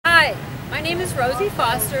My name is Rosy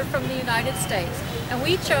Foster from the United States, and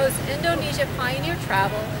we chose Indochina Pioneer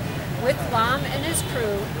Travel with Lam and his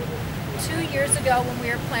crew 2 years ago when we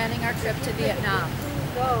were planning our trip to Vietnam.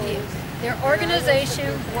 Their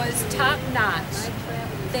organization was top-notch.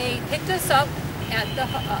 They picked us up at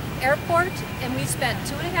the airport, and we spent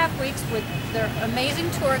 2.5 weeks with their amazing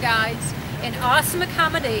tour guides in awesome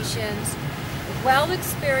accommodations, well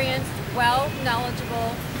experienced, well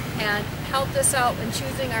knowledgeable, and helped us out in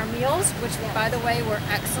choosing our meals, which by the way were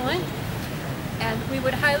excellent. And we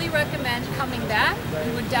would highly recommend coming back.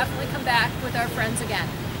 We would definitely come back with our friends again.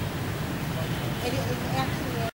 It actually